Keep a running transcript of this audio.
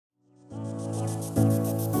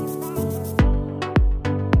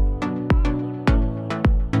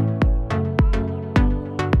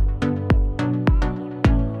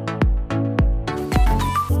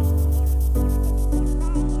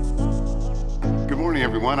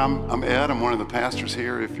morning, everyone. I'm Ed. I'm one of the pastors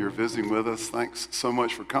here. If you're visiting with us, thanks so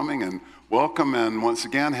much for coming and welcome. And once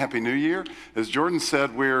again, Happy New Year. As Jordan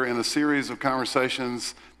said, we're in a series of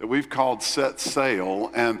conversations that we've called Set Sail.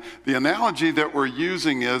 And the analogy that we're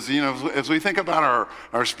using is, as we think about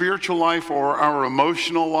our spiritual life or our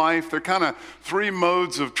emotional life, there are kind of three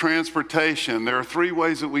modes of transportation. There are three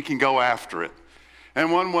ways that we can go after it. And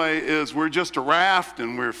one way is we're just a raft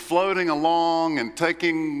and we're floating along and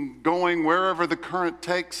going wherever the current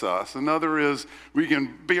takes us. Another is we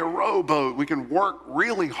can be a rowboat. We can work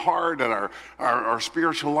really hard at our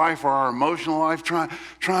spiritual life or our emotional life,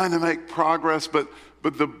 trying to make progress. But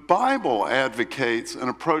the Bible advocates an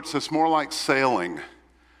approach that's more like sailing,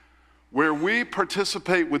 where we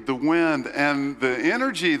participate with the wind, and the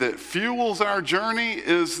energy that fuels our journey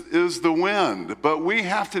is the wind. But we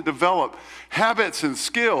have to develop habits and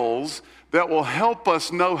skills that will help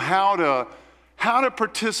us know how to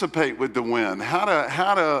participate with the wind, how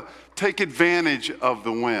to take advantage of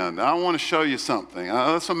the wind. I want to show you something.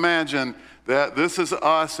 Let's imagine that this is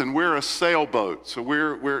us and we're a sailboat. So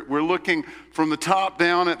we're looking from the top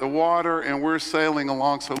down at the water and we're sailing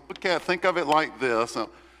along. So think of it like this.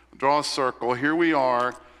 Draw a circle. Here we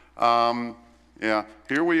are.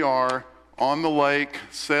 Here we are on the lake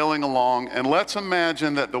sailing along. And let's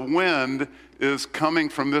imagine that the wind is coming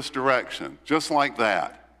from this direction, just like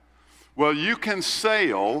that. Well, you can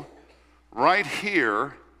sail right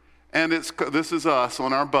here, and this is us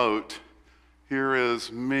on our boat. Here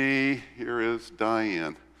is me. Here is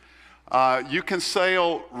Diane. You can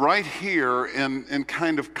sail right here in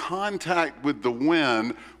kind of contact with the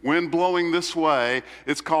wind blowing this way.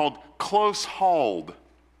 It's called close hauled.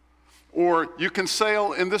 Or you can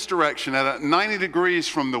sail in this direction at 90 degrees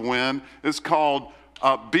from the wind. It's called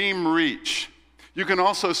beam reach. You can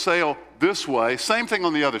also sail this way. Same thing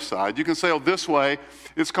on the other side. You can sail this way.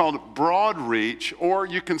 It's called broad reach. Or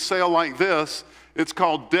you can sail like this. It's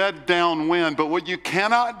called dead downwind. But what you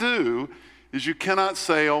cannot do is you cannot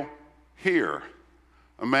sail here.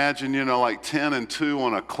 Imagine, like 10 and 2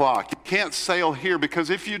 on a clock. You can't sail here because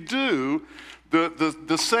if you do,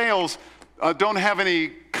 the sails don't have any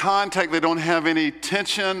contact, they don't have any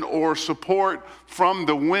tension or support from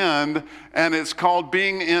the wind, and it's called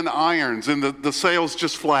being in irons, and the sails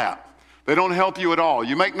just flat. They don't help you at all.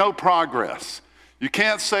 You make no progress. You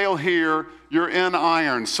can't sail here, you're in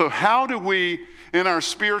irons. So how do we, in our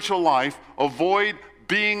spiritual life, avoid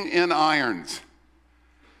being in irons?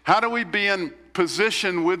 How do we be in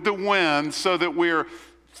position with the wind so that we're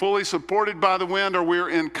fully supported by the wind or we're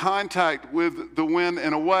in contact with the wind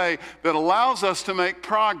in a way that allows us to make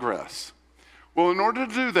progress? Well, in order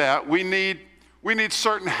to do that, we need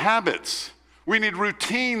certain habits. We need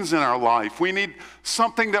routines in our life. We need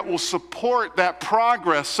something that will support that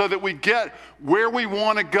progress so that we get where we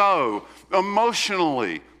want to go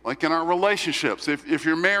emotionally. Like in our relationships, if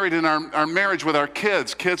you're married, in our marriage with our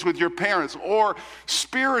kids with your parents, or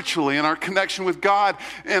spiritually in our connection with God,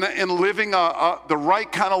 and living the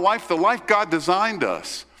right kind of life, the life God designed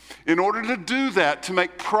us. In order to do that, to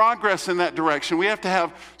make progress in that direction, we have to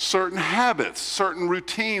have certain habits, certain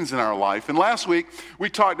routines in our life. And last week, we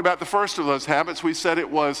talked about the first of those habits. We said it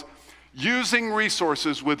was using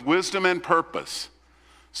resources with wisdom and purpose.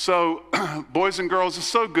 So, boys and girls, it's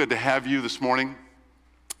so good to have you this morning.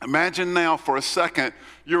 Imagine now for a second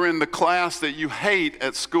you're in the class that you hate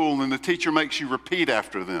at school and the teacher makes you repeat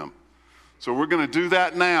after them. So we're going to do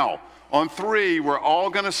that now. On 3, we're all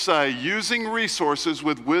going to say, using resources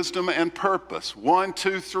with wisdom and purpose. 1,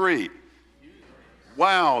 2, 3.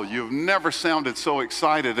 Wow, you've never sounded so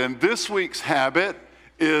excited. And this week's habit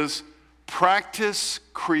is practice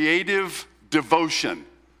creative devotion.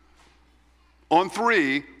 On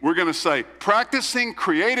 3, we're going to say, practicing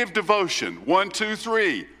creative devotion. 1, 2,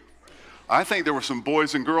 3. I think there were some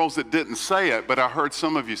boys and girls that didn't say it, but I heard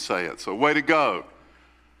some of you say it, so way to go.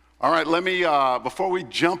 All right, before we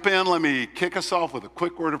jump in, let me kick us off with a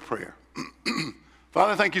quick word of prayer.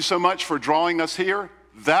 Father, thank you so much for drawing us here.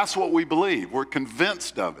 That's what we believe. We're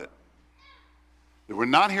convinced of it. That we're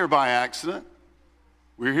not here by accident.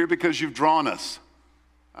 We're here because you've drawn us.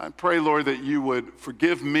 I pray, Lord, that you would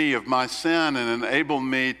forgive me of my sin and enable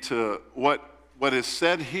me to what is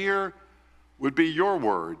said here would be your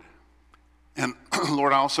word. And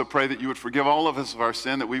Lord, I also pray that you would forgive all of us of our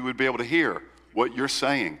sin, that we would be able to hear what you're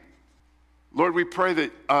saying. Lord, we pray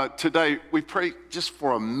that today, we pray just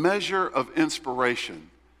for a measure of inspiration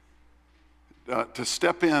to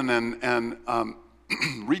step in and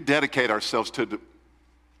rededicate ourselves to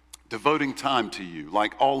devoting time to you,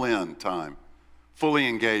 like all-in time. Fully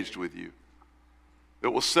engaged with you. It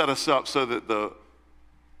will set us up so that the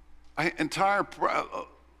entire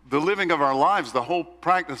the living of our lives, the whole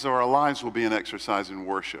practice of our lives will be an exercise in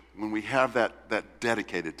worship when we have that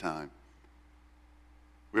dedicated time.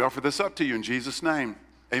 We offer this up to you in Jesus' name.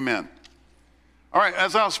 Amen. All right,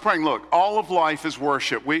 as I was praying, look, all of life is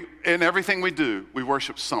worship. In everything we do, we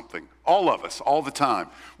worship something. All of us, all the time.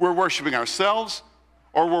 We're worshiping ourselves,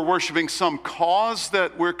 or we're worshiping some cause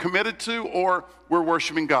that we're committed to, or we're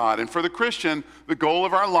worshiping God. And for the Christian, the goal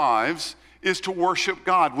of our lives is to worship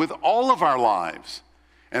God with all of our lives.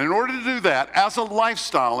 And in order to do that, as a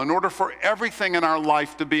lifestyle, in order for everything in our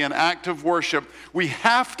life to be an act of worship, we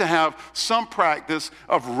have to have some practice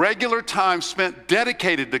of regular time spent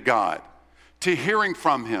dedicated to God, to hearing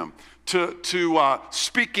from Him, to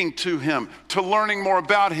speaking to Him, to learning more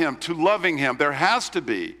about Him, to loving Him. There has to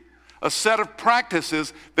be a set of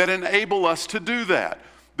practices that enable us to do that.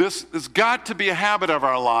 This has got to be a habit of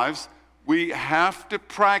our lives. We have to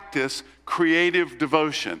practice creative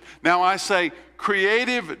devotion. Now, I say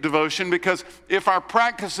creative devotion because if our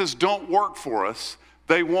practices don't work for us,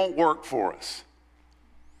 they won't work for us.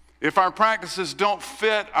 If our practices don't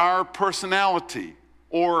fit our personality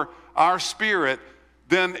or our spirit,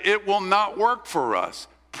 then it will not work for us.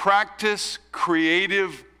 Practice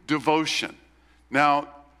creative devotion. Now,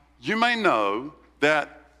 you may know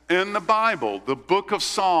that in the Bible, the book of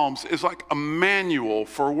Psalms is like a manual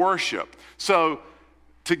for worship. So,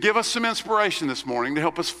 to give us some inspiration this morning, to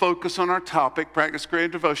help us focus on our topic, practice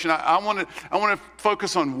creative devotion, I want to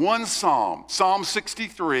focus on one psalm, Psalm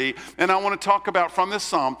 63, and I want to talk about from this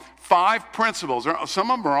psalm 5 principles.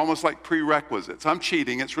 Some of them are almost like prerequisites. I'm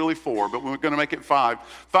cheating, it's really 4, but we're going to make it 5.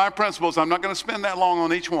 5 principles, I'm not going to spend that long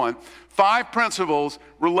on each one. 5 principles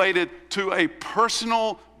related to a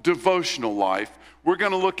personal devotional life. We're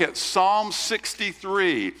going to look at Psalm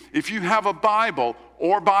 63. If you have a Bible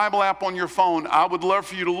or Bible app on your phone, I would love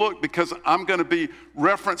for you to look because I'm going to be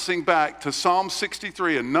referencing back to Psalm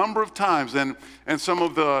 63 a number of times and some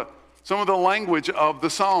of the language of the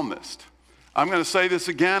psalmist. I'm going to say this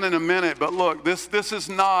again in a minute, but look, this is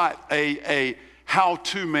not a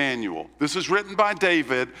how-to manual. This is written by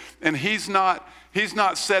David, and he's not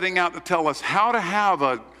setting out to tell us how to have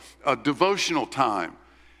a devotional time.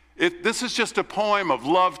 This is just a poem of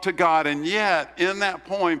love to God, and yet in that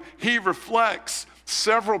poem, he reflects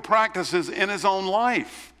several practices in his own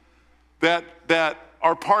life that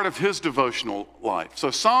are part of his devotional life.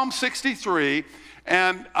 So Psalm 63,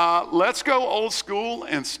 and let's go old school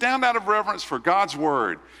and stand out of reverence for God's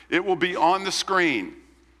word. It will be on the screen.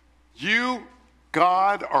 You,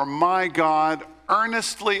 God, are my God.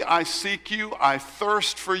 Earnestly I seek you. I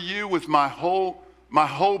thirst for you with my whole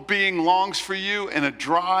being longs for you in a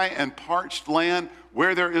dry and parched land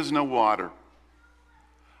where there is no water.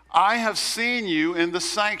 I have seen you in the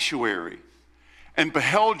sanctuary and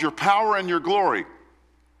beheld your power and your glory.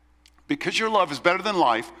 Because your love is better than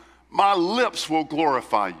life, my lips will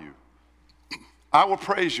glorify you. I will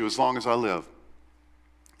praise you as long as I live.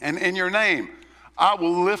 And in your name, I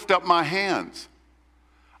will lift up my hands.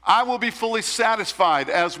 I will be fully satisfied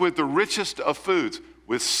as with the richest of foods.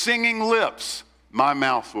 With singing lips, my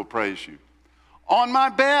mouth will praise you. On my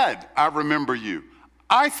bed, I remember you.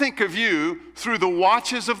 I think of you through the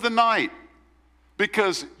watches of the night.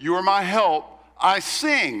 Because you are my help, I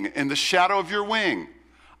sing in the shadow of your wing.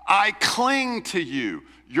 I cling to you.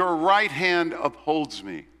 Your right hand upholds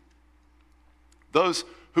me. Those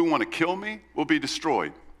who want to kill me will be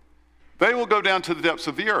destroyed. They will go down to the depths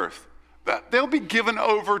of the earth. They'll be given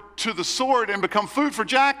over to the sword and become food for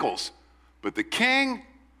jackals. But the king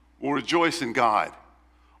will rejoice in God.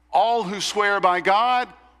 All who swear by God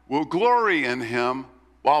will glory in him,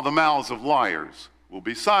 while the mouths of liars will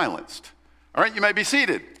be silenced. All right, you may be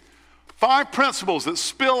seated. 5 principles that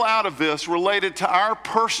spill out of this related to our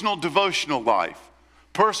personal devotional life.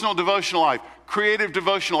 Personal devotional life, creative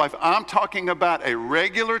devotional life. I'm talking about a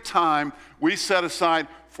regular time we set aside.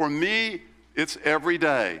 For me, it's every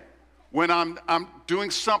day. When I'm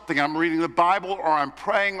doing something, I'm reading the Bible or I'm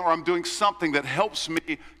praying or I'm doing something that helps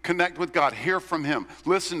me connect with God, hear from Him,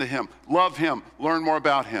 listen to Him, love Him, learn more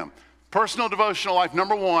about Him. Personal devotional life,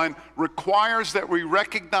 number 1, requires that we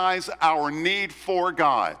recognize our need for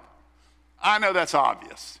God. I know that's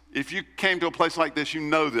obvious. If you came to a place like this, you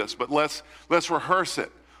know this, but let's rehearse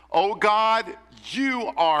it. Oh God,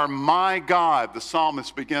 you are my God, the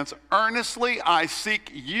psalmist begins. Earnestly I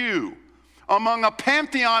seek you. Among a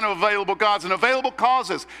pantheon of available gods and available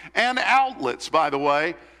causes and outlets, by the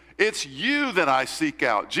way, it's you that I seek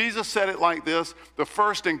out. Jesus said it like this, the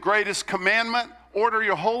first and greatest commandment, order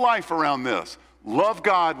your whole life around this. Love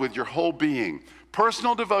God with your whole being.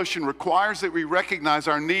 Personal devotion requires that we recognize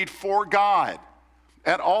our need for God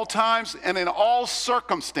at all times and in all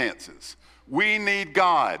circumstances. We need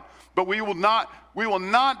God. But we will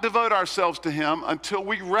not devote ourselves to him until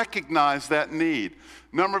we recognize that need.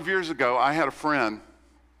 A number of years ago, I had a friend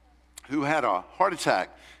who had a heart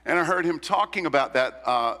attack, and I heard him talking about that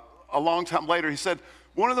a long time later. He said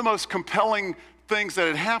one of the most compelling things that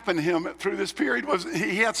had happened to him through this period was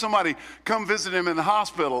he had somebody come visit him in the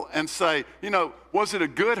hospital and say, was it a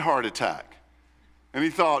good heart attack? And he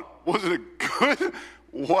thought, was it a good?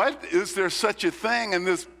 What? Is there such a thing? And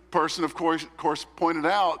this person, of course pointed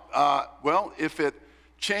out, well, if it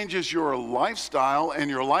changes your lifestyle and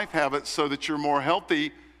your life habits so that you're more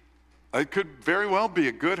healthy, it could very well be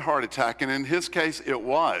a good heart attack. And in his case, it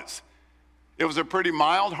was. It was a pretty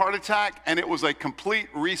mild heart attack, and it was a complete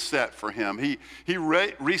reset for him. He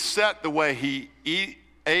reset the way he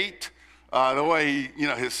ate, the way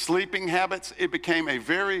his sleeping habits. It became a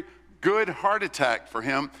very good heart attack for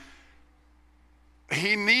him.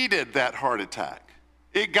 He needed that heart attack.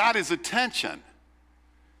 It got his attention.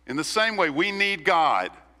 In the same way, we need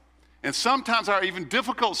God. And sometimes our even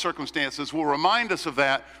difficult circumstances will remind us of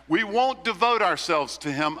that. We won't devote ourselves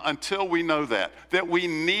to him until we know that we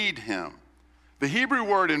need him. The Hebrew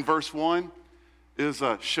word in verse 1 is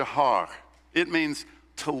shahar. It means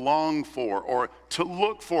to long for or to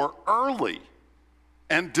look for early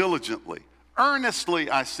and diligently. Earnestly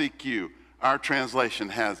I seek you, our translation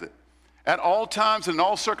has it. At all times and in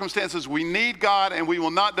all circumstances, we need God, and we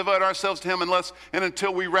will not devote ourselves to him unless and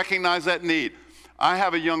until we recognize that need. I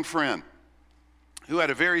have a young friend who had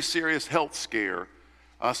a very serious health scare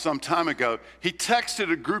some time ago. He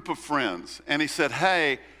texted a group of friends, and he said,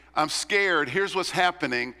 hey, I'm scared. Here's what's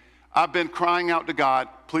happening. I've been crying out to God.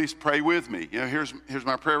 Please pray with me. Here's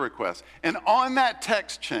my prayer request. And on that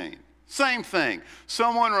text chain, same thing.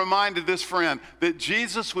 Someone reminded this friend that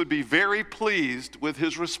Jesus would be very pleased with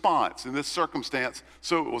his response in this circumstance,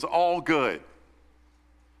 so it was all good.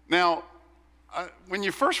 Now, when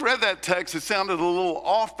you first read that text, it sounded a little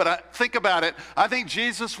off, but think about it. I think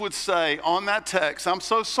Jesus would say on that text, I'm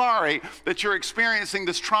so sorry that you're experiencing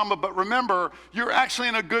this trauma, but remember, you're actually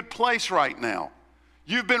in a good place right now.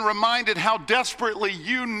 You've been reminded how desperately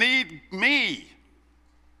you need me.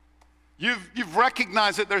 You've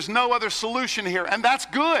recognized that there's no other solution here, and that's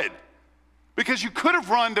good, because you could have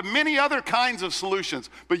run to many other kinds of solutions,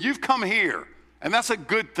 but you've come here, and that's a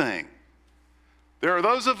good thing. There are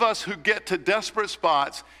those of us who get to desperate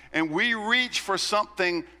spots and we reach for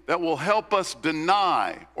something that will help us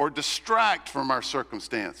deny or distract from our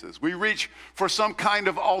circumstances. We reach for some kind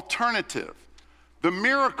of alternative. The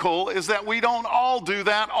miracle is that we don't all do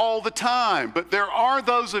that all the time, but there are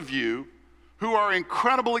those of you who are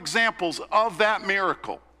incredible examples of that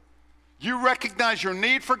miracle. You recognize your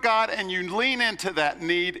need for God and you lean into that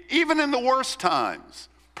need even in the worst times.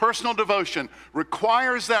 Personal devotion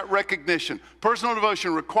requires that recognition. Personal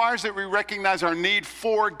devotion requires that we recognize our need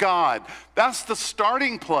for God. That's the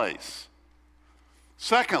starting place.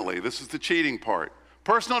 Secondly, this is the cheating part.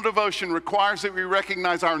 Personal devotion requires that we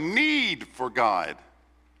recognize our need for God.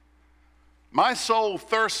 My soul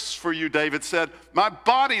thirsts for you, David said. My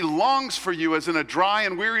body longs for you as in a dry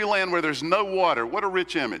and weary land where there's no water. What a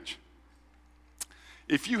rich image.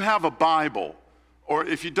 If you have a Bible, or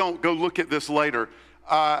if you don't, go look at this later.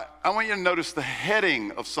 I want you to notice the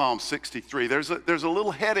heading of Psalm 63. There's a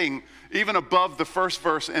little heading even above the first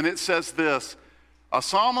verse, and it says this, a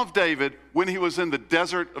Psalm of David when he was in the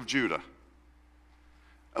desert of Judah.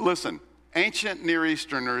 Listen, ancient Near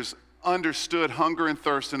Easterners understood hunger and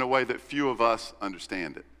thirst in a way that few of us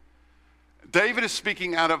understand it. David is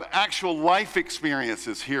speaking out of actual life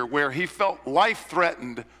experiences here where he felt life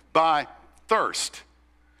threatened by thirst.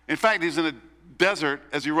 In fact, he's in a desert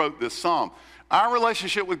as he wrote this psalm. Our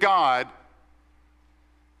relationship with God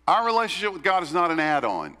is not an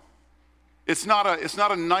add-on. It's not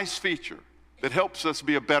a nice feature that helps us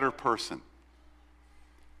be a better person.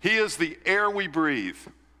 He is the air we breathe.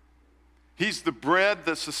 He's the bread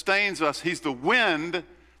that sustains us. He's the wind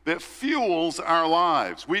that fuels our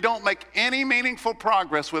lives. We don't make any meaningful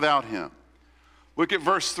progress without him. Look at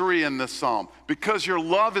verse 3 in this psalm. Because your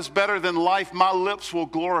love is better than life, my lips will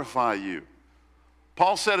glorify you.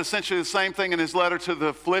 Paul said essentially the same thing in his letter to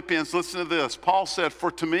the Philippians. Listen to this. Paul said, for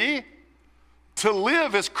to me, to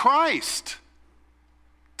live is Christ.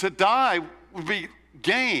 To die would be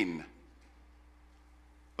gain.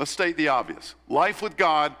 Let's state the obvious. Life with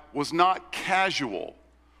God was not casual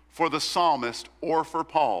for the psalmist or for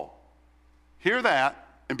Paul. Hear that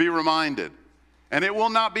and be reminded. And it will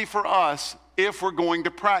not be for us if we're going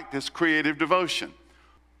to practice creative devotion.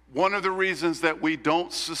 one of the reasons that we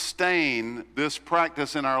don't sustain this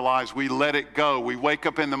practice in our lives, we let it go. We wake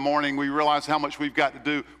up in the morning, we realize how much we've got to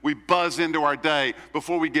do. We buzz into our day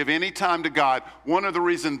before we give any time to God. One of the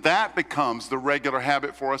reasons that becomes the regular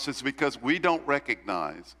habit for us is because we don't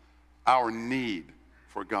recognize our need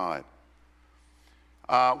for God.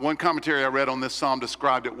 One commentary I read on this psalm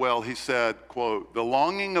described it well. He said, quote, "The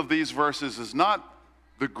longing of these verses is not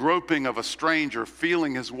the groping of a stranger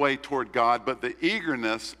feeling his way toward God, but the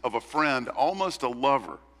eagerness of a friend, almost a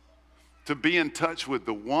lover, to be in touch with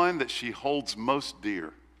the one that she holds most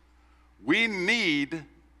dear. We need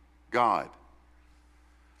God."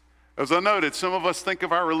 As I noted, some of us think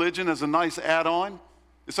of our religion as a nice add-on.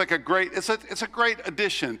 It's like it's a great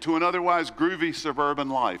addition to an otherwise groovy suburban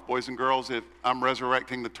life. Boys and girls, if I'm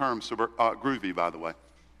resurrecting the term groovy, by the way.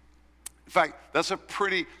 In fact, that's a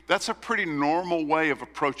pretty normal way of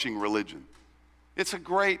approaching religion. It's a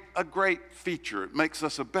great feature. It makes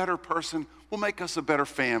us a better person, will make us a better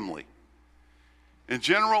family. In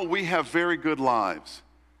general, we have very good lives.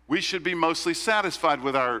 We should be mostly satisfied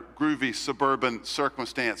with our groovy suburban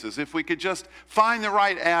circumstances. If we could just find the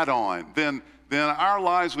right add-on, then our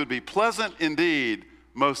lives would be pleasant indeed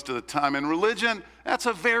most of the time. In religion, that's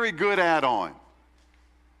a very good add-on.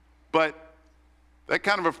 But that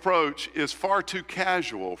kind of approach is far too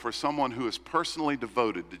casual for someone who is personally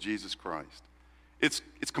devoted to Jesus Christ. It's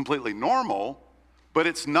completely normal, but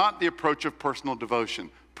it's not the approach of personal devotion.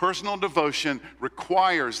 Personal devotion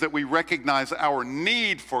requires that we recognize our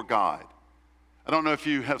need for God. I don't know if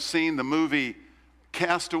you have seen the movie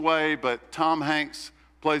Castaway, but Tom Hanks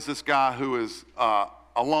plays this guy who is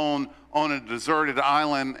alone on a deserted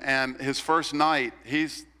island, and his first night,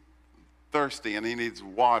 he's thirsty and he needs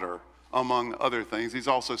water, among other things. He's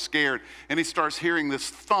also scared, and he starts hearing this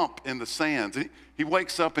thump in the sands. He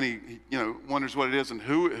wakes up and he wonders what it is and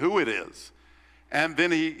who it is. And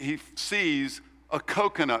then he sees a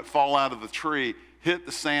coconut fall out of the tree, hit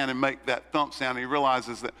the sand and make that thump sound. And he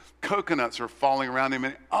realizes that coconuts are falling around him,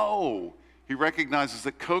 and he recognizes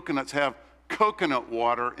that coconuts have coconut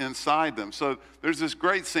water inside them. So there's this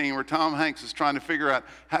great scene where Tom Hanks is trying to figure out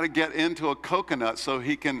how to get into a coconut so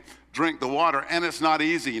he can drink the water, and it's not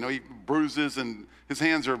easy. He bruises and his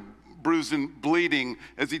hands are bruised and bleeding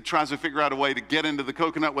as he tries to figure out a way to get into the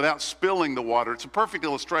coconut without spilling the water. It's a perfect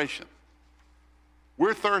illustration.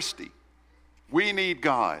 We're thirsty. We need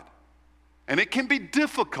God. And it can be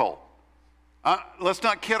difficult. Let's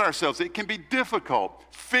not kid ourselves. It can be difficult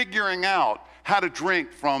figuring out how to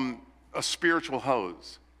drink from a spiritual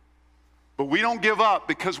hose. But we don't give up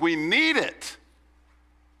because we need it.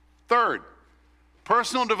 Third,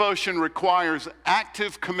 personal devotion requires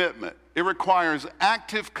active commitment. It requires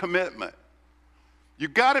active commitment. You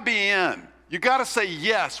got to be in. You got to say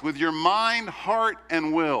yes with your mind, heart,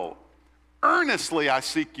 and will. Earnestly I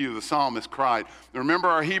seek you, the psalmist cried. Remember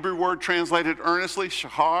our Hebrew word translated earnestly,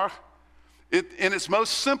 shahar? In its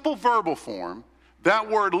most simple verbal form, that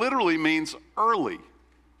word literally means early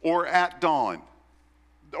or at dawn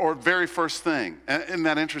or very first thing. Isn't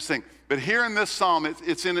that interesting? But here in this psalm,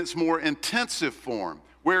 it's in its more intensive form,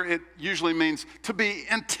 where it usually means to be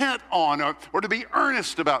intent on or to be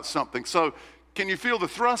earnest about something. So can you feel the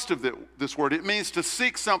thrust of this word? It means to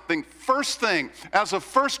seek something first thing, as of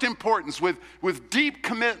first importance, with deep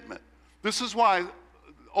commitment. This is why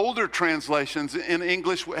older translations in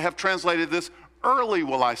English have translated this, early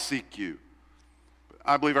will I seek you.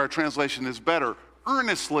 I believe our translation is better.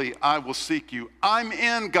 Earnestly I will seek you. I'm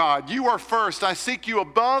in, God. You are first. I seek you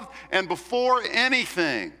above and before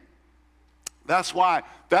anything. That's what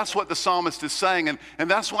the psalmist is saying. And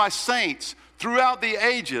that's why saints throughout the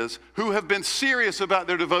ages who have been serious about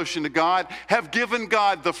their devotion to God have given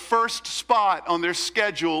God the first spot on their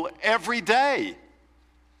schedule every day.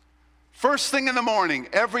 First thing in the morning,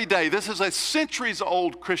 every day. This is a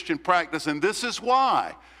centuries-old Christian practice, and this is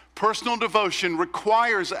why. Personal devotion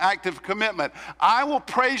requires active commitment. I will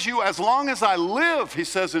praise you as long as I live, he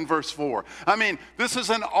says in verse 4. I mean, this is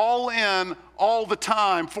an all-in, all the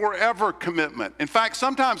time, forever commitment. In fact,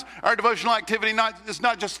 sometimes our devotional activity is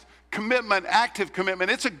not just commitment, active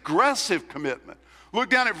commitment, it's aggressive commitment. Look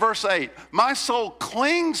down at verse 8. My soul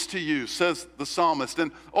clings to you, says the psalmist.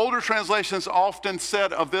 And older translations often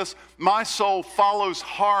said of this, my soul follows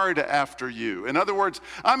hard after you. In other words,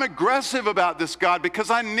 I'm aggressive about this, God, because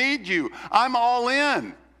I need you. I'm all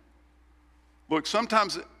in. Look,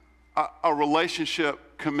 sometimes a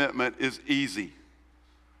relationship commitment is easy.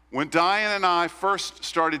 When Diane and I first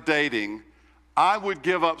started dating, I would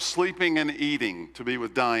give up sleeping and eating to be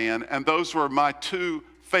with Diane, and those were my two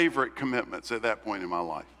favorite commitments at that point in my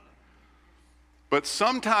life. But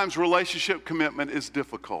sometimes relationship commitment is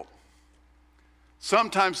difficult.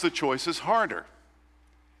 Sometimes the choice is harder.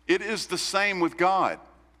 It is the same with God.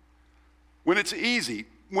 When it's easy,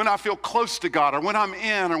 when I feel close to God, or when I'm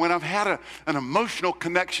in, or when I've had an emotional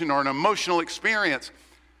connection or an emotional experience,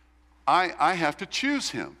 I have to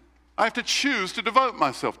choose Him. I have to choose to devote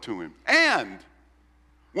myself to Him. And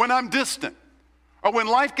when I'm distant, or when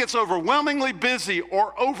life gets overwhelmingly busy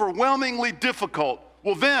or overwhelmingly difficult,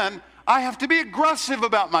 well then, I have to be aggressive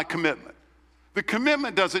about my commitment. The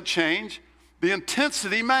commitment doesn't change. The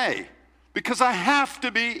intensity may, because I have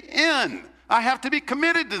to be in. I have to be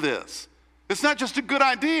committed to this. It's not just a good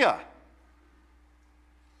idea.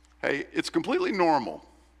 Hey, it's completely normal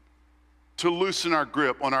to loosen our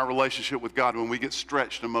grip on our relationship with God when we get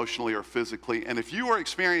stretched emotionally or physically. And if you are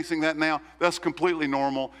experiencing that now, that's completely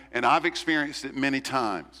normal, and I've experienced it many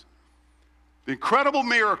times. The incredible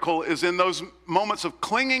miracle is in those moments of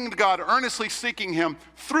clinging to God, earnestly seeking Him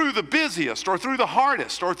through the busiest or through the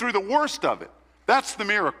hardest or through the worst of it. That's the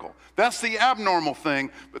miracle. That's the abnormal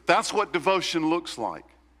thing, but that's what devotion looks like.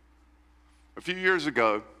 A few years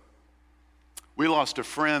ago, we lost a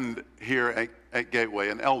friend here at Gateway,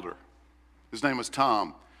 an elder. His name was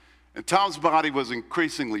Tom. And Tom's body was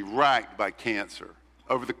increasingly racked by cancer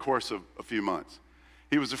over the course of a few months.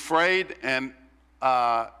 He was afraid, and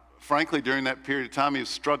frankly, during that period of time, he was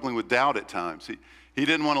struggling with doubt at times. He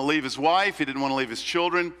didn't want to leave his wife. He didn't want to leave his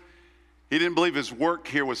children. He didn't believe his work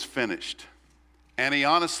here was finished. And he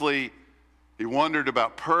wondered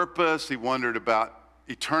about purpose. He wondered about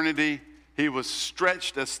eternity. He was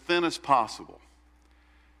stretched as thin as possible,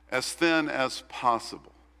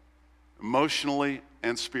 emotionally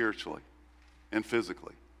and spiritually and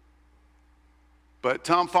physically. But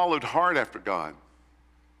Tom followed hard after God.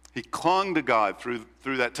 He clung to God through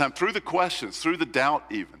that time, through the questions, through the doubt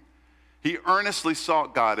even. He earnestly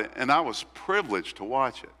sought God, and I was privileged to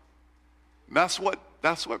watch it. That's what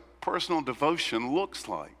personal devotion looks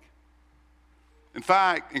like. In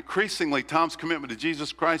fact, increasingly, Tom's commitment to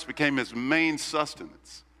Jesus Christ became his main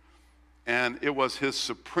sustenance, and it was his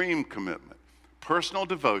supreme commitment. Personal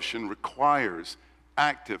devotion requires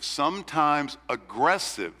active, sometimes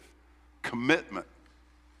aggressive commitment.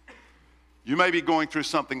 You may be going through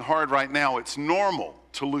something hard right now. It's normal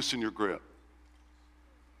to loosen your grip.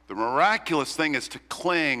 The miraculous thing is to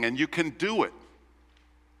cling, and you can do it.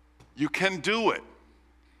 You can do it.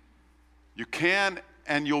 You can,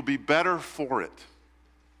 and you'll be better for it.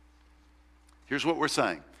 Here's what we're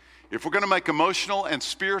saying. If we're going to make emotional and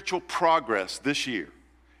spiritual progress this year,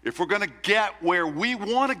 if we're going to get where we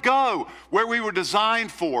want to go, where we were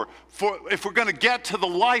designed for, if we're going to get to the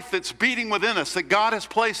life that's beating within us, that God has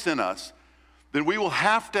placed in us, then we will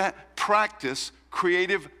have to practice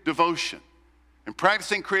creative devotion. And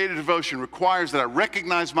practicing creative devotion requires that I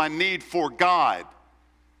recognize my need for God.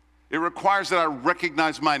 It requires that I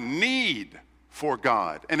recognize my need for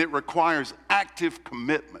God. And it requires active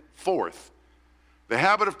commitment. Fourth, the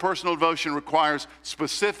habit of personal devotion requires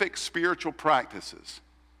specific spiritual practices.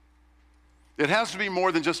 It has to be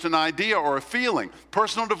more than just an idea or a feeling.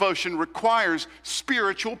 Personal devotion requires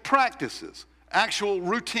spiritual practices, actual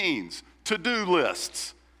routines, to-do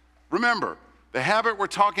lists. Remember, the habit we're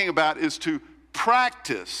talking about is to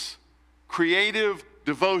practice creative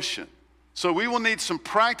devotion. So we will need some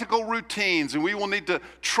practical routines, and we will need to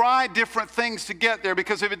try different things to get there,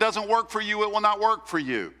 because if it doesn't work for you, it will not work for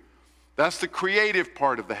you. That's the creative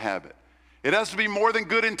part of the habit. It has to be more than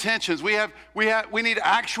good intentions. We need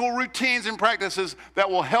actual routines and practices that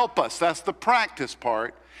will help us. That's the practice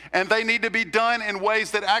part. And they need to be done in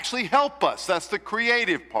ways that actually help us. That's the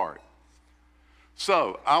creative part.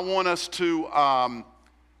 So I want us to,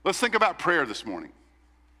 let's think about prayer this morning.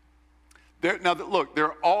 Now, look, there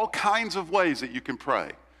are all kinds of ways that you can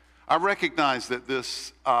pray. I recognize that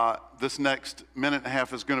this next minute and a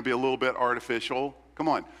half is going to be a little bit artificial. Come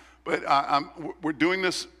on. But we're doing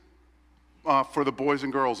this for the boys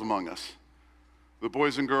and girls among us. The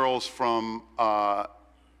boys and girls from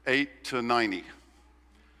 8 to 90.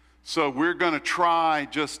 So we're going to try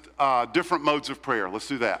just different modes of prayer. Let's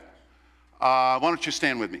do that. Why don't you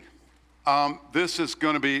stand with me? This is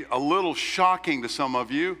going to be a little shocking to some of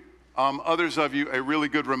you. Others of you, a really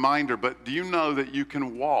good reminder. But do you know that you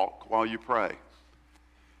can walk while you pray?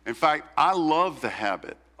 In fact, I love the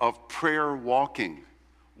habit of prayer walking.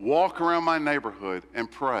 Walk around my neighborhood and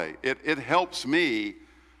pray. It helps me.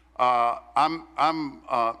 I'm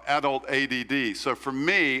adult ADD. So for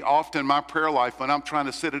me, often my prayer life, when I'm trying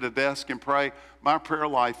to sit at a desk and pray, my prayer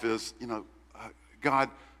life is, God,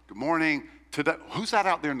 good morning. Today, who's that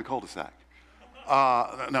out there in the cul-de-sac?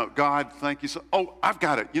 No, God, thank you. Oh, I've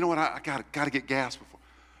got it. You know what? I got to get gas before.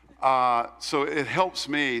 So it helps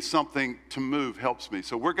me. Something to move helps me.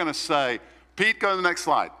 So we're going to say, Pete, go to the next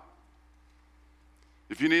slide.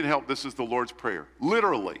 If you need help, this is the Lord's Prayer.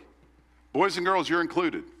 Literally. Boys and girls, you're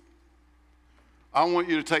included. I want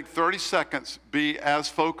you to take 30 seconds, be as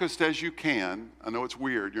focused as you can. I know it's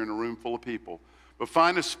weird, you're in a room full of people. But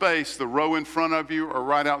find a space, the row in front of you or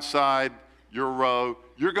right outside your row.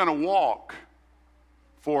 You're going to walk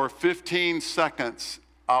for 15 seconds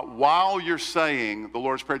while you're saying the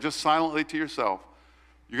Lord's Prayer, just silently to yourself.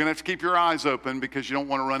 You're going to have to keep your eyes open because you don't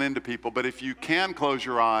want to run into people. But if you can close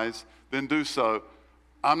your eyes, then do so.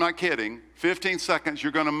 I'm not kidding. 15 seconds,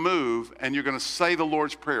 you're going to move and you're going to say the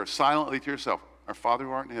Lord's Prayer silently to yourself. Our Father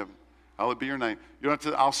who art in heaven, hallowed be your name. You don't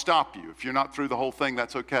have to, I'll stop you. If you're not through the whole thing,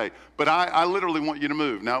 that's okay. But I literally want you to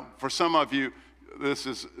move. Now, for some of you,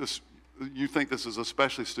 you think this is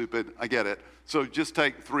especially stupid. I get it. So just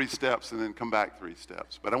take 3 steps and then come back 3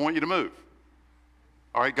 steps. But I want you to move.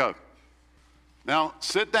 All right, go. Now,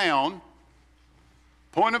 sit down.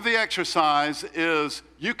 Point of the exercise is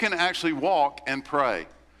you can actually walk and pray.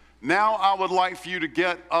 Now I would like for you to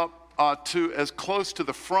get up to as close to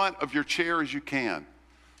the front of your chair as you can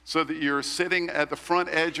so that you're sitting at the front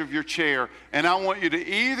edge of your chair. And I want you to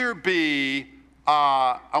either be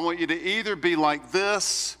like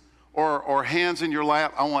this or hands in your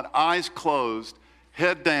lap. I want eyes closed,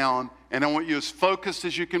 head down, and I want you as focused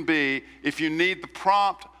as you can be. If you need the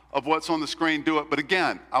prompt of what's on the screen, do it. But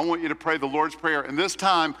again, I want you to pray the Lord's Prayer. And this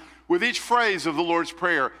time, with each phrase of the Lord's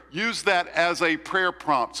Prayer, use that as a prayer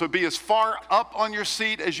prompt. So be as far up on your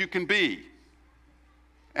seat as you can be.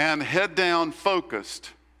 And head down,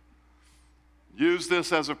 focused. Use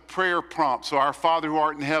this as a prayer prompt. So our Father who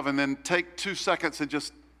art in heaven, then take 2 seconds and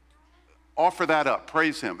just offer that up.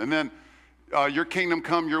 Praise him. And then your kingdom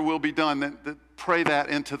come, your will be done. Then pray that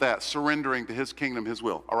into that, surrendering to his kingdom, his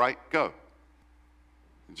will. All right, go.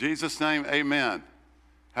 In Jesus' name, amen.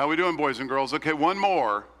 How are we doing, boys and girls? Okay, one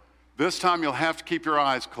more. This time you'll have to keep your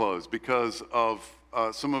eyes closed because of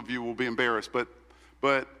some of you will be embarrassed.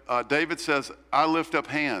 But David says, I lift up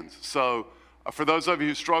hands. So for those of you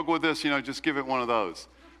who struggle with this, just give it one of those.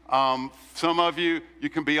 Some of you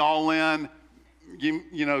can be all in,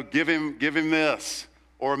 give him this.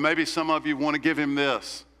 Or maybe some of you want to give him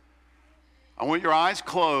this. I want your eyes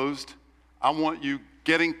closed. I want you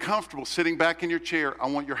getting comfortable, sitting back in your chair. I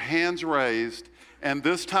want your hands raised. And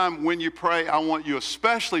this time when you pray, I want you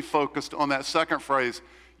especially focused on that second phrase,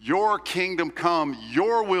 your kingdom come,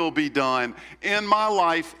 your will be done in my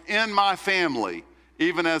life, in my family,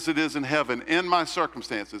 even as it is in heaven, in my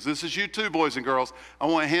circumstances. This is you too, boys and girls. I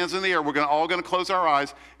want hands in the air. We're all going to close our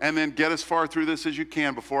eyes and then get as far through this as you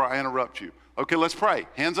can before I interrupt you. Okay, let's pray.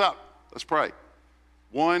 Hands up. Let's pray.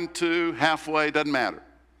 1, 2, halfway, doesn't matter.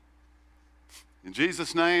 In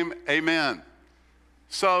Jesus' name, amen.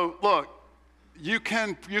 So look, you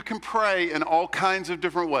can pray in all kinds of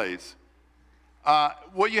different ways.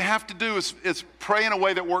 What you have to do is pray in a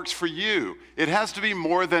way that works for you. It has to be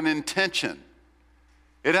more than intention.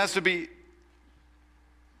 It has to be,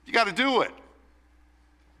 you got to do it.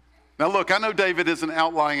 Now look, I know David isn't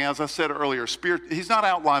outlining, as I said earlier, he's not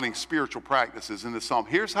outlining spiritual practices in this psalm.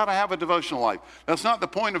 Here's how to have a devotional life. That's not the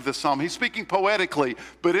point of this psalm. He's speaking poetically,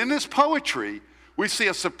 but in this poetry, we see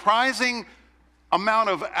a surprising amount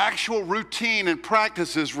of actual routine and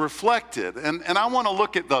practices reflected. And I want to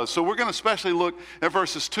look at those. So we're going to especially look at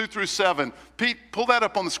verses 2 through 7. Pete, pull that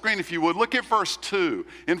up on the screen if you would. Look at verse 2.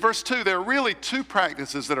 In verse 2, there are really 2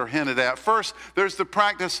 practices that are hinted at. First, there's the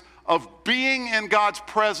practice of being in God's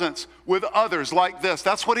presence with others like this.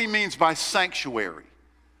 That's what he means by sanctuary.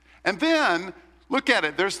 And then, look at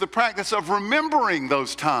it. There's the practice of remembering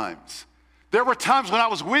those times. There were times when I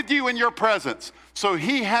was with you in your presence. So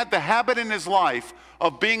he had the habit in his life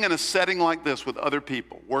of being in a setting like this with other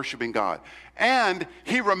people, worshiping God. And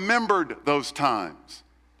he remembered those times.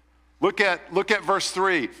 Look at verse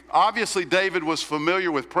 3. Obviously, David was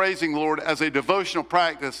familiar with praising the Lord as a devotional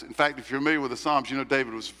practice. In fact, if you're familiar with the Psalms, you know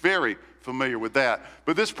David was very familiar with that.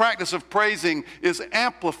 But this practice of praising is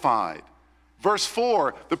amplified. Verse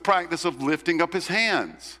 4, the practice of lifting up his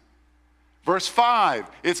hands. Verse 5,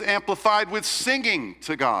 it's amplified with singing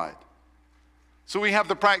to God. So we have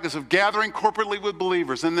the practice of gathering corporately with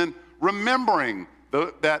believers and then remembering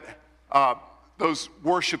those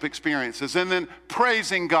worship experiences, and then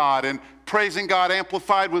praising God, and praising God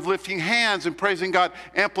amplified with lifting hands, and praising God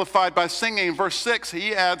amplified by singing. In verse 6,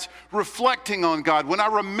 he adds reflecting on God. When I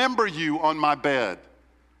remember you on my bed.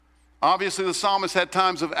 Obviously, the psalmist had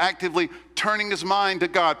times of actively turning his mind to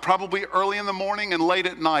God, probably early in the morning and late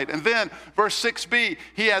at night. And then, verse 6b,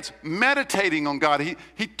 he adds meditating on God.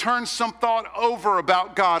 He turns some thought over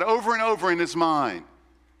about God over and over in his mind.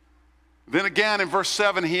 Then again, in verse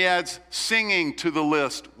 7, he adds singing to the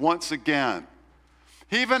list once again.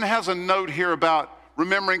 He even has a note here about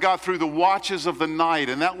remembering God through the watches of the night,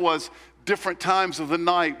 and that was different times of the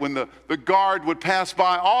night when the guard would pass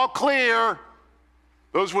by, all clear.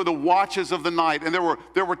 Those were the watches of the night. And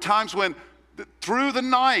there were times when through the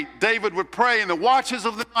night, David would pray in the watches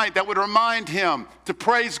of the night that would remind him to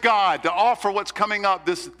praise God, to offer what's coming up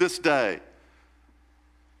this day.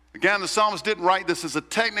 Again, the psalmist didn't write this as a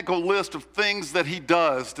technical list of things that he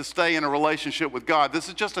does to stay in a relationship with God. This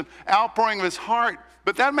is just an outpouring of his heart,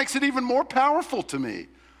 but that makes it even more powerful to me.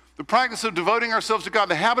 The practice of devoting ourselves to God,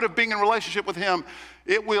 the habit of being in relationship with him,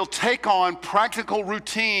 it will take on practical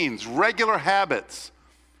routines, regular habits.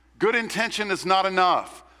 Good intention is not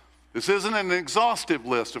enough. This isn't an exhaustive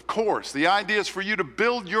list, of course. The idea is for you to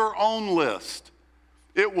build your own list.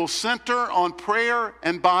 It will center on prayer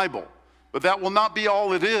and Bible, but that will not be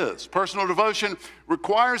all it is. Personal devotion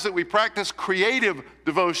requires that we practice creative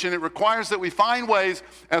devotion. It requires that we find ways,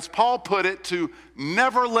 as Paul put it, to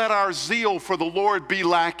never let our zeal for the Lord be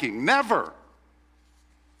lacking. Never.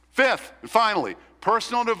 Fifth, and finally,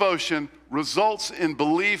 personal devotion results in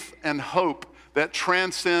belief and hope that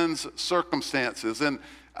transcends circumstances. And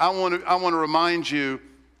I want to remind you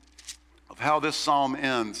of how this psalm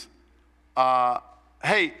ends.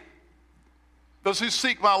 Hey, those who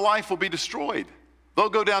seek my life will be destroyed. They'll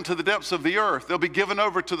go down to the depths of the earth. They'll be given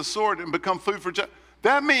over to the sword and become food for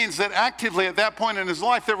That means that actively at that point in his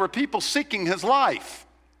life, there were people seeking his life.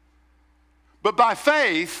 But by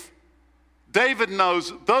faith, David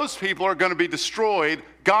knows those people are going to be destroyed.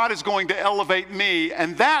 God is going to elevate me.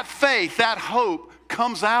 And that faith, that hope,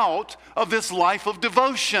 comes out of this life of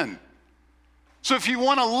devotion. So if you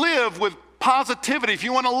want to live with positivity, if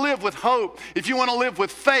you want to live with hope, if you want to live with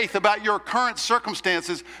faith about your current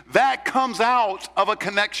circumstances, that comes out of a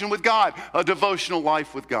connection with God, a devotional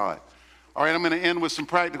life with God. All right, I'm going to end with some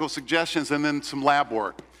practical suggestions and then some lab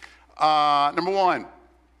work. Number one,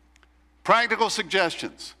 practical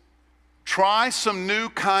suggestions. Try some new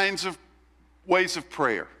kinds of ways of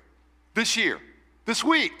prayer this year, this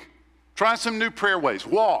week. Try some new prayer ways.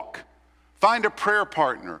 Walk. Find a prayer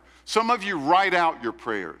partner. Some of you write out your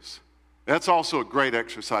prayers. That's also a great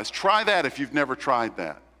exercise. Try that if you've never tried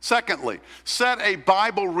that. Secondly, set a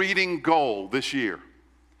Bible reading goal this year.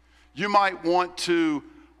 You might want to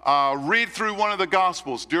read through one of the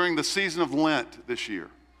Gospels during the season of Lent this year.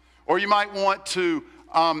 Or you might want to,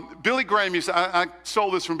 Billy Graham I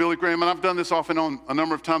stole this from Billy Graham, and I've done this off and on a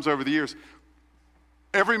number of times over the years.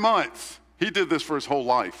 Every month, he did this for his whole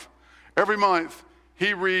life. Every month,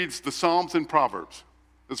 he reads the Psalms and Proverbs.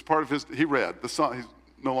 That's part of he's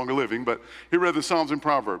no longer living, but he read the Psalms and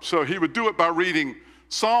Proverbs. So he would do it by reading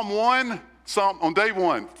Psalm 1, on day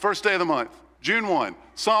 1, first day of the month, June 1,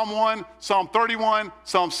 Psalm 1, Psalm 31,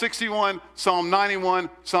 Psalm 61, Psalm 91,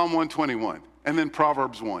 Psalm 121, and then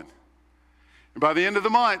Proverbs 1. And by the end of the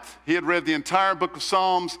month, he had read the entire book of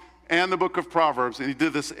Psalms and the book of Proverbs, and he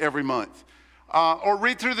did this every month. Or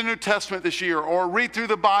read through the New Testament this year, or read through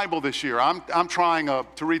the Bible this year. I'm trying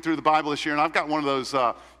to read through the Bible this year, and I've got one of those,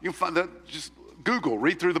 you can find that, just Google,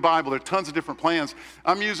 read through the Bible. There are tons of different plans.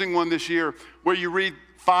 I'm using one this year where you read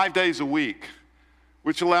 5 days a week,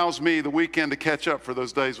 which allows me the weekend to catch up for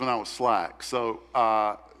those days when I was slack. So,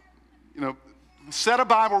 set a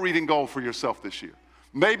Bible reading goal for yourself this year.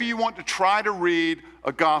 Maybe you want to try to read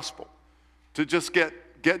a gospel to just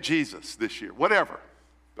get Jesus this year, whatever.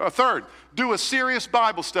 Third, do a serious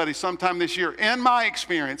Bible study sometime this year. In my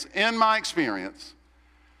experience,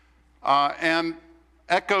 and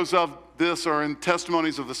echoes of this are in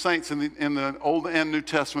testimonies of the saints in the Old and New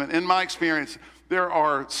Testament. In my experience, there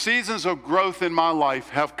are seasons of growth in my life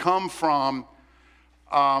have come from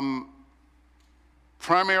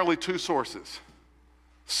primarily two sources: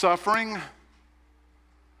 suffering,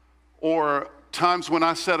 or times when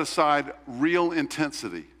I set aside real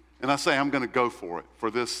intensity and I say, I'm going to go for it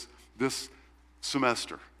for this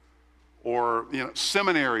semester. Or,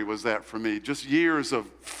 seminary was that for me, just years of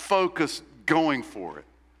focused going for it.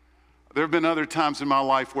 There have been other times in my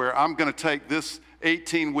life where I'm going to take this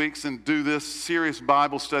 18 weeks and do this serious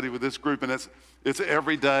Bible study with this group, and it's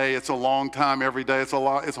every day, it's a long time every day, it's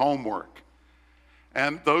homework.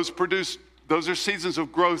 And those are seasons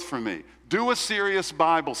of growth for me. Do a serious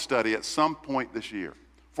Bible study at some point this year,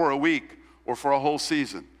 for a week or for a whole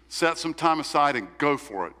season. Set some time aside and go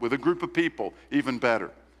for it with a group of people, even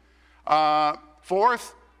better.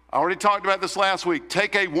 Fourth, I already talked about this last week.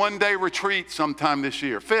 Take a one-day retreat sometime this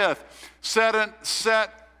year. Fifth, set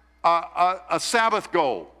a Sabbath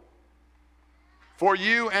goal for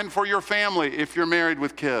you and for your family if you're married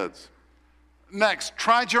with kids. Next,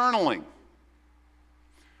 try journaling.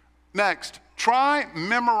 Next, try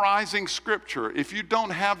memorizing scripture. If you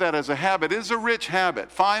don't have that as a habit, it is a rich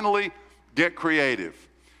habit. Finally, get creative.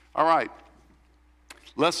 All right,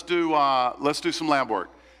 let's do some lab work.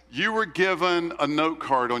 You were given a note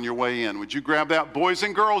card on your way in. Would you grab that? Boys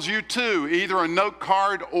and girls, you too, either a note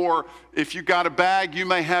card or if you got a bag, you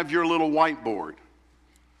may have your little whiteboard.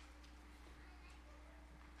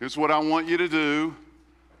 Here's what I want you to do.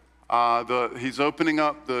 He's opening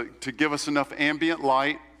up to give us enough ambient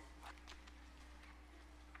light.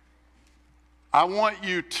 I want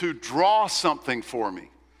you to draw something for me.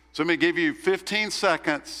 So I'm going to give you 15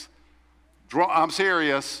 seconds. I'm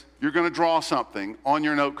serious. You're going to draw something on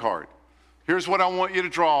your note card. Here's what I want you to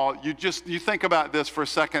draw. You think about this for a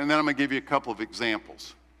second, and then I'm going to give you a couple of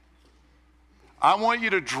examples. I want you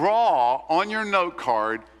to draw on your note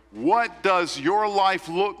card, what does your life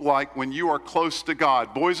look like when you are close to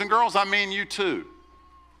God? Boys and girls, I mean you too.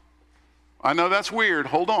 I know that's weird.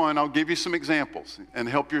 Hold on, I'll give you some examples and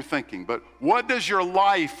help your thinking. But what does your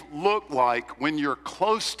life look like when you're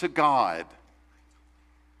close to God?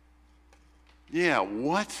 Yeah,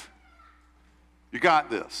 what? You got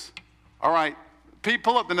this. All right, Pete,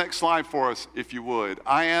 pull up the next slide for us, if you would.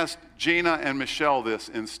 I asked Gina and Michelle this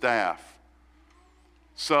in staff.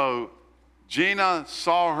 So Gina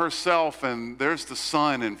saw herself, and there's the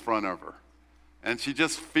sun in front of her. And she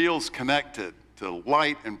just feels connected to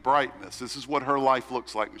light and brightness. This is what her life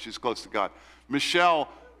looks like when she's close to God. Michelle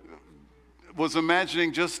was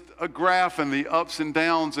imagining just a graph and the ups and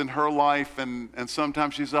downs in her life, and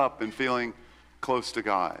sometimes she's up and feeling close to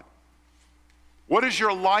God. What does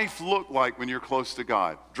your life look like when you're close to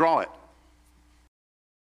God? Draw it.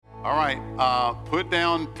 All right, put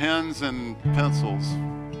down pens and pencils.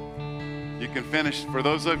 You can finish, for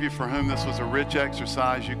those of you for whom this was a rich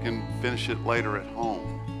exercise, you can finish it later at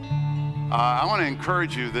home. I want to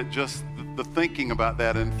encourage you that just the thinking about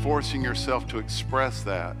that and forcing yourself to express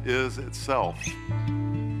that is itself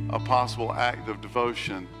a possible act of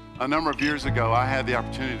devotion. A number of years ago, I had the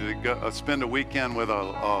opportunity to spend a weekend with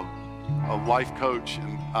a life coach,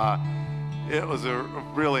 and it was a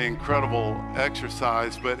really incredible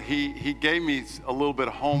exercise, but he gave me a little bit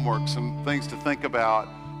of homework, some things to think about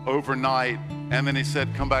overnight, and then he said,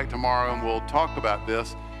 come back tomorrow and we'll talk about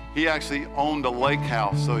this. He actually owned a lake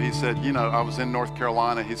house, so he said, I was in North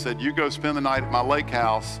Carolina. He said, you go spend the night at my lake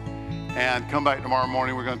house and come back tomorrow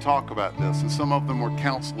morning, we're going to talk about this. And some of them were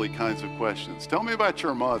counsel-y kinds of questions. Tell me about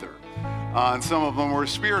your mother. And some of them were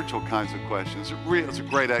spiritual kinds of questions. It was a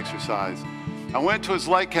great exercise. I went to his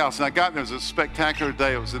lake house, and I got there. It was a spectacular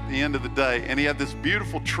day. It was at the end of the day, and he had this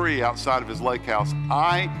beautiful tree outside of his lake house.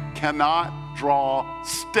 I cannot draw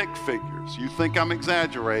stick figures. You think I'm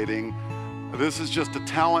exaggerating. This is just a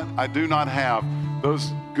talent I do not have.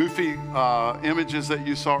 Those goofy images that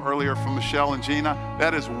you saw earlier from Michelle and Gina,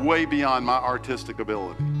 that is way beyond my artistic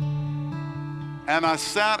ability. And I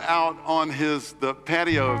sat out on the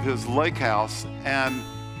patio of his lake house, and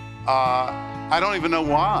I don't even know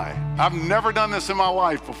why. I've never done this in my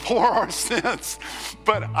life before or since,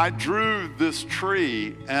 but I drew this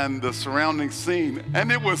tree and the surrounding scene,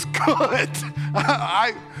 and it was good.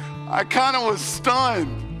 I kind of was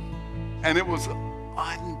stunned. And it was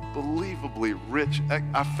unbelievably rich.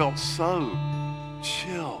 I felt so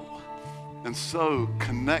chill and so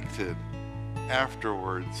connected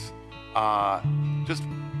afterwards. Just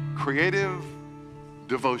creative,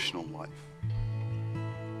 devotional life.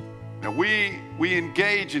 Now we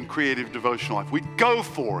engage in creative, devotional life. We go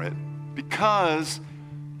for it because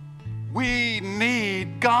we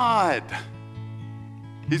need God.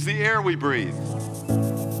 He's the air we breathe.